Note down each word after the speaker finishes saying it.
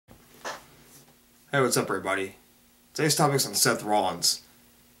Hey, what's up everybody? Today's topic's on Seth Rollins.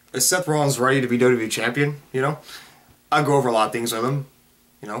 Is Seth Rollins ready to be WWE Champion? I'll go over a lot of things with him.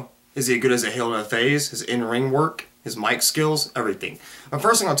 Is he good as a heel and a phase? His in-ring work, his mic skills, everything. But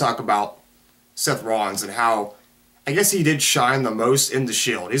first I'm going to talk about Seth Rollins and how I guess he did shine the most in the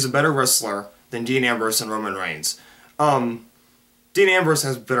Shield. He's a better wrestler than Dean Ambrose and Roman Reigns. Dean Ambrose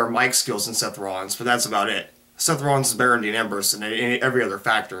has better mic skills than Seth Rollins, but that's about it. Seth Rollins is better than Dean Ambrose in every other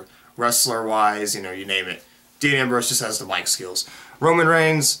factor. Wrestler-wise, you name it. Dean Ambrose just has the mic skills. Roman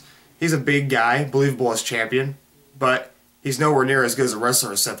Reigns, he's a big guy, believable as champion, but he's nowhere near as good as a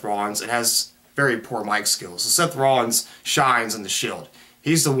wrestler as Seth Rollins and has very poor mic skills. So Seth Rollins shines in the Shield.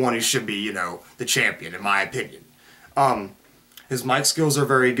 He's the one who should be, the champion, in my opinion. His mic skills are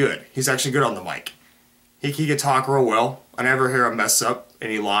very good. He's actually good on the mic. He can talk real well. I never hear him mess up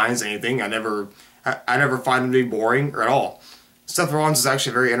any lines, anything. I never find him to be boring or at all. Seth Rollins is actually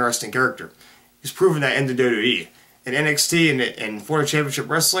a very interesting character. He's proven that in the WWE. In NXT and Florida Championship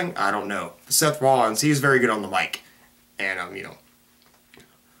Wrestling, I don't know. But Seth Rollins, he's very good on the mic. And,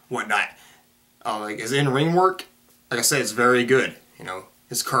 whatnot. Like his in-ring work, like I said, it's very good.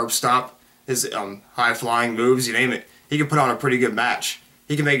 His curb stomp, his high-flying moves, you name it. He can put on a pretty good match.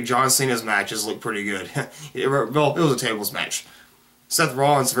 He can make John Cena's matches look pretty good. Well, it was a tables match. Seth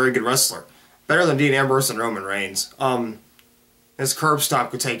Rollins is a very good wrestler. Better than Dean Ambrose and Roman Reigns. His curb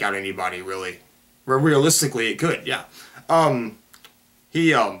stomp could take out anybody, really. Realistically, it could, yeah. Can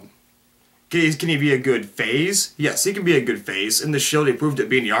he be a good phase? Yes, he can be a good phase. In the Shield, he proved it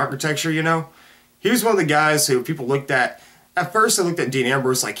being the architecture, He was one of the guys who people looked at first they looked at Dean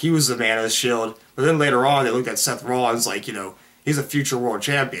Ambrose like he was the man of the Shield, but then later on they looked at Seth Rollins like, he's a future world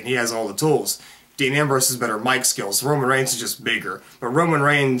champion. He has all the tools. Dean Ambrose has better mic skills. Roman Reigns is just bigger. But Roman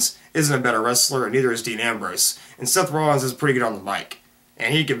Reigns isn't a better wrestler, and neither is Dean Ambrose. And Seth Rollins is pretty good on the mic.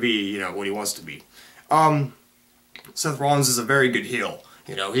 And he can be, what he wants to be. Seth Rollins is a very good heel.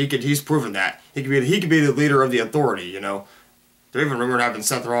 He's proven that. He could be the leader of the Authority, They're even rumored having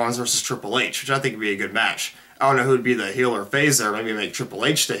Seth Rollins versus Triple H, which I think would be a good match. I don't know who would be the heel or phase there. Maybe make Triple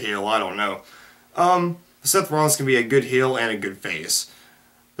H the heel, I don't know. Seth Rollins can be a good heel and a good face.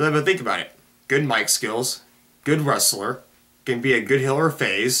 But think about it. Good mic skills, good wrestler, can be a good heel or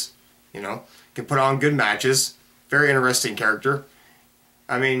phase, can put on good matches, very interesting character.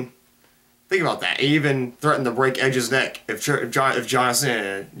 I mean, think about that. He even threatened to break Edge's neck if John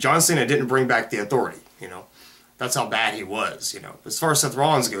Cena didn't bring back the Authority, That's how bad he was, As far as Seth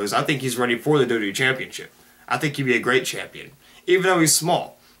Rollins goes, I think he's ready for the WWE Championship. I think he'd be a great champion, even though he's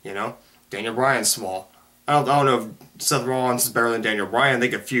small, Daniel Bryan's small. I don't know if Seth Rollins is better than Daniel Bryan. They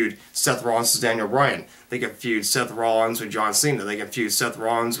could feud Seth Rollins with Daniel Bryan. They could feud Seth Rollins with John Cena. They could feud Seth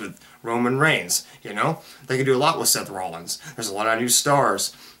Rollins with Roman Reigns, They could do a lot with Seth Rollins. There's a lot of new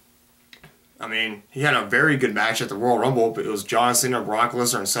stars. I mean, he had a very good match at the Royal Rumble, but it was John Cena, Brock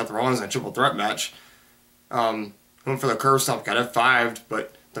Lesnar, and Seth Rollins in a triple threat match. Went for the curb stomp, got F5'd,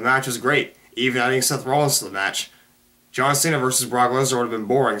 but the match was great. Even adding Seth Rollins to the match. John Cena versus Brock Lesnar would have been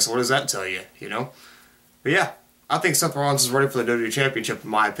boring, so what does that tell you, But yeah, I think Seth Rollins is ready for the WWE Championship,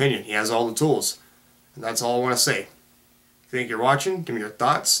 in my opinion. He has all the tools. And that's all I want to say. Thank you for watching. Give me your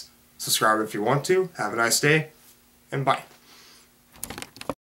thoughts. Subscribe if you want to. Have a nice day. And bye.